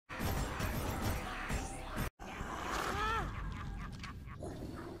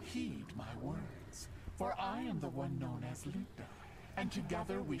For I am the one known as Luta, and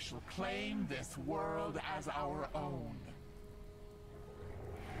together we shall claim this world as our own.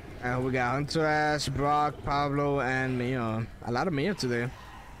 And we got Hunter Ash, Brock, Pablo, and Mia. A lot of Mia today.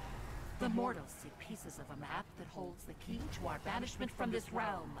 The mortals see pieces of a map that holds the key to our banishment from this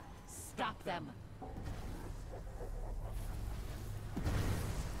realm. Stop them.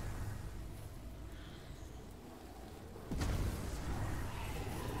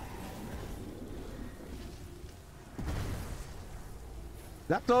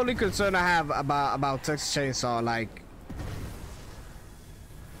 That's the only concern I have about Texas Chainsaw. Like,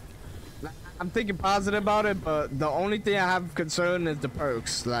 I'm thinking positive about it, but the only thing I have concern is the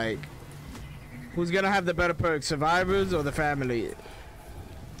perks. Like, who's gonna have the better perks, survivors or the family?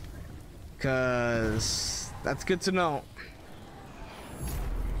 Cause that's good to know.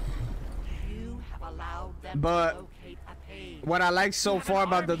 You have allowed them But to locate a page. what I like so far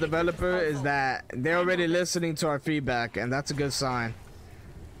about the developer is that they're already listening to our feedback, and that's a good sign.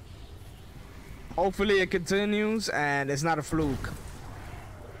 Hopefully it continues and it's not a fluke.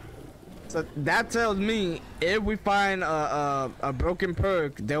 So that tells me if we find a broken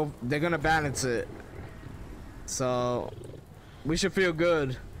perk, they're gonna balance it. So we should feel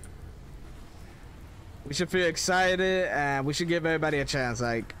good. We should feel excited, and we should give everybody a chance.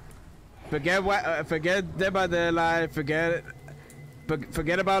 Like, forget Dead by Daylight, forget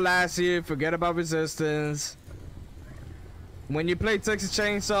about last year, forget about Resistance. When you play Texas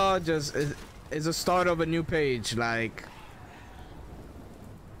Chainsaw, just it's a start of a new page. Like,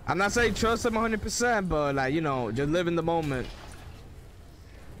 I'm not saying trust them 100%, but like, you know, just live in the moment.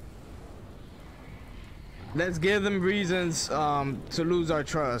 Let's give them reasons to lose our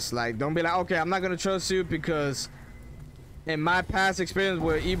trust. Like, don't be like, okay, I'm not gonna trust you because in my past experience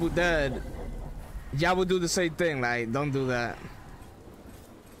with Evil Dead, y'all would do the same thing. Like, don't do that.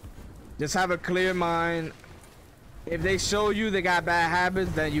 Just have a clear mind. If they show you they got bad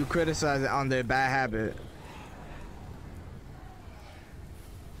habits, then you criticize it on their bad habit.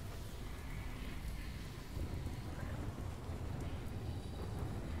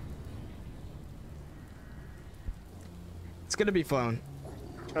 It's gonna be fun,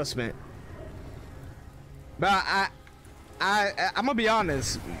 trust me. But I'm gonna be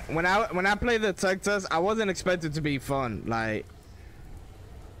honest. When I played the tech test, I wasn't expected to be fun. Like,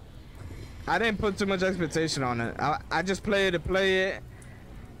 I didn't put too much expectation on it. I just played to play it,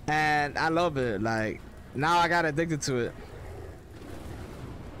 and I love it. Like, now I got addicted to it.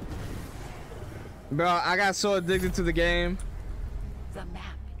 Bro, I got so addicted to the game. The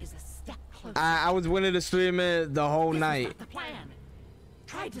map is a step closer. I was willing to stream it the whole night. This is not the plan.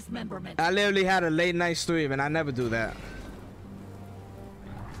 Try dismemberment. I literally had a late night stream, and I never do that.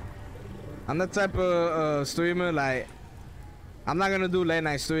 I'm the type of streamer, like, I'm not gonna do late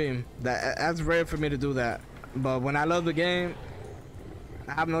night stream. That's rare for me to do that. But when I love the game,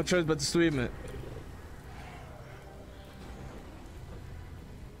 I have no choice but to stream it.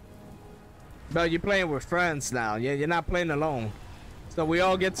 But you're playing with friends now. You're not playing alone. So we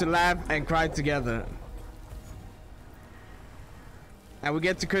all get to laugh and cry together. And we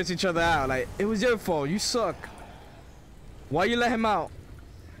get to curse each other out. Like, it was your fault. You suck. Why you let him out?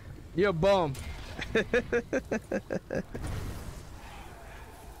 You're a bum.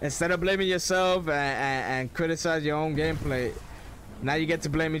 Instead of blaming yourself and criticize your own gameplay, now you get to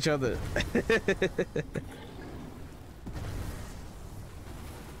blame each other.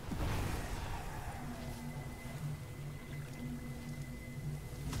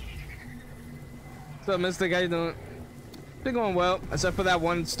 What's up, Mystic? How you doing? Been going well, except for that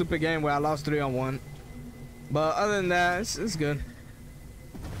one stupid game where I lost 3-on-1. But other than that, it's good.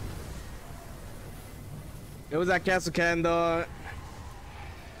 It was at Castle Candor.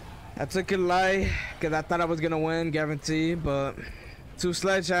 I took it light because I thought I was gonna win, guaranteed, but 2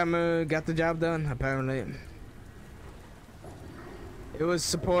 Sledgehammer got the job done, apparently. It was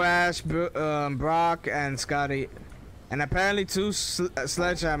support Ash, Brock, and Scotty. And apparently 2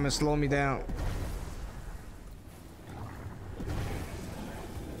 Sledgehammers slowed me down.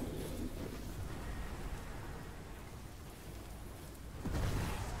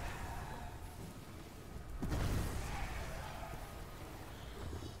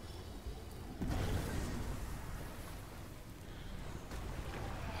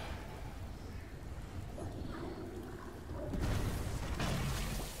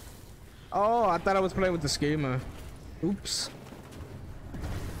 Oh, I thought I was playing with the schemer. Oops.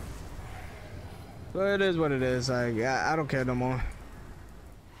 But it is what it is. Like, I don't care no more.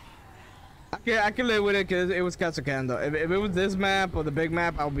 I can live with it because it was Castle Candor. If it was this map or the big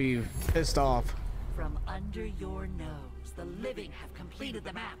map, I'll be pissed off. From under your nose, the living have completed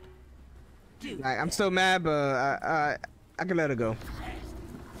the map. do Like, I'm still mad, but I can let it go.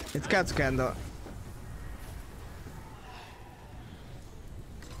 It's Katsukan though.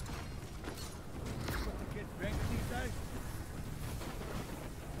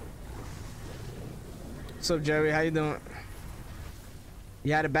 So Jerry, how you doing?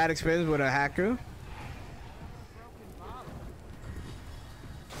 You had a bad experience with a hacker?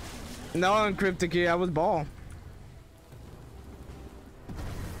 No, I'm Cryptic here. I was ball.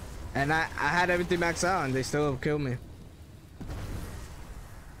 And I had everything maxed out and they still killed me.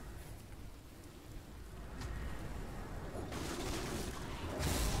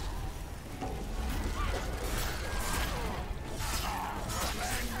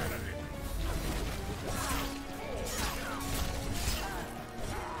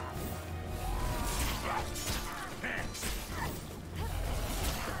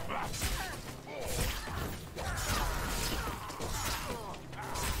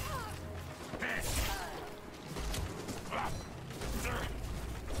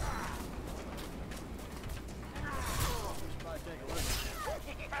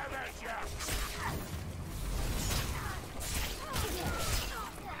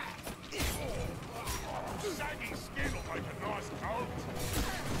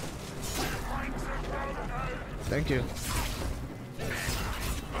 Thank you.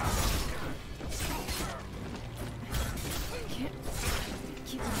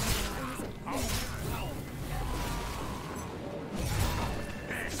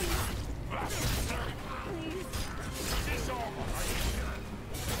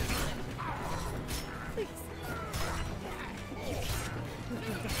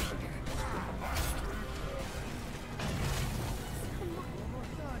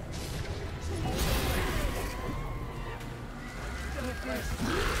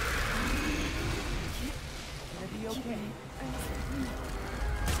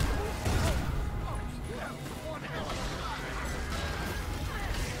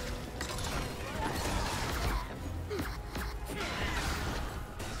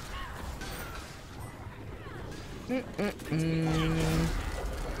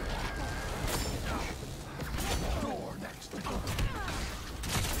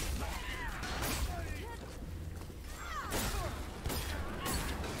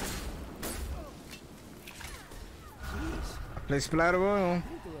 Play Splatter Royal.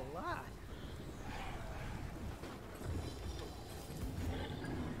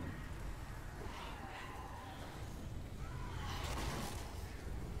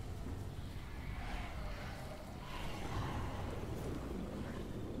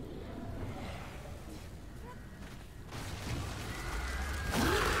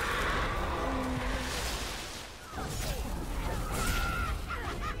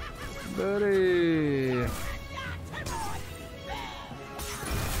 Buddy.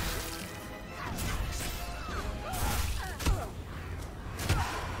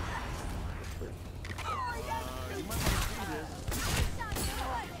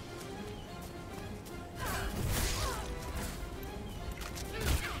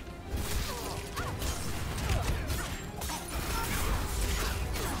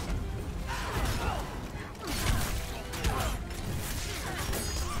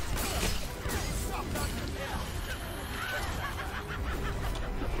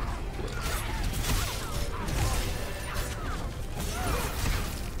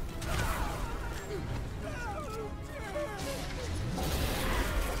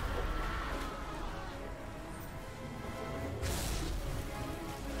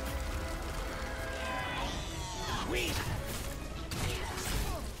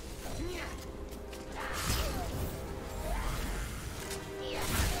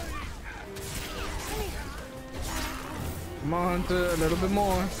 Come on, Hunter, a little bit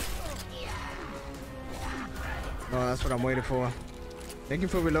more. Oh, that's what I'm waiting for. Thank you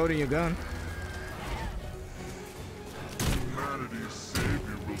for reloading your gun. Humanity's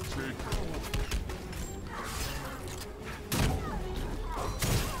savior will take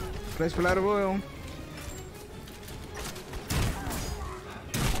Play Splatter Royal.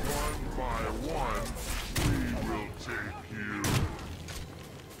 one by one. We will take you.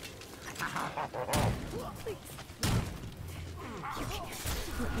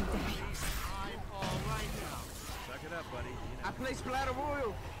 I play Splatter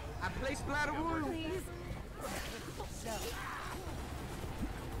Royal. I play Splatter Royal. Please. No.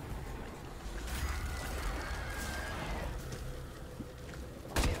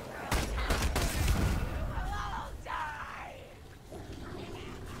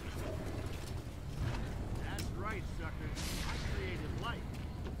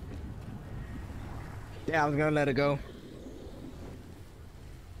 Yeah, I was gonna let it go.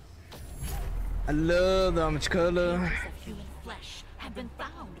 I love the orange color. Pieces of human flesh have been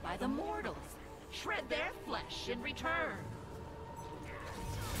found by the mortals. Shred their flesh in return.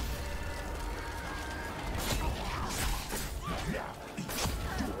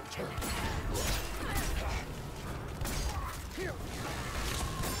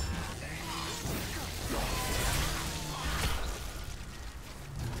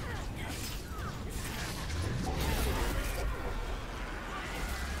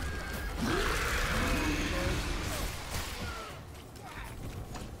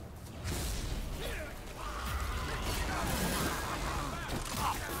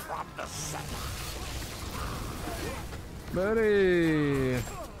 Buddy.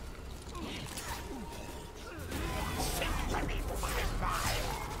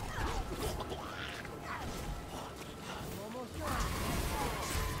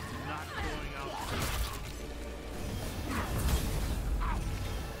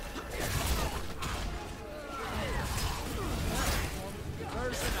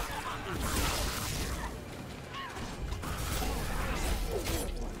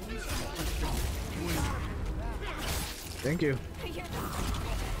 Thank you.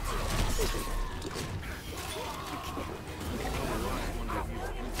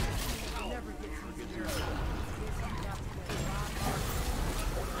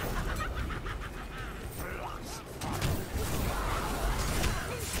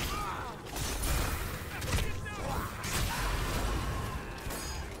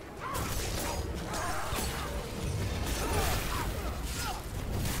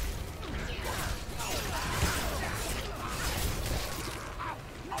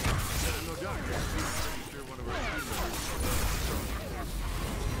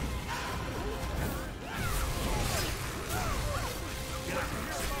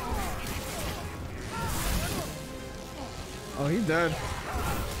 Oh, he's dead.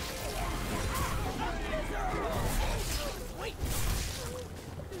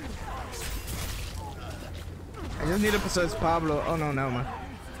 I just need to possess Pablo. Oh no, no, man.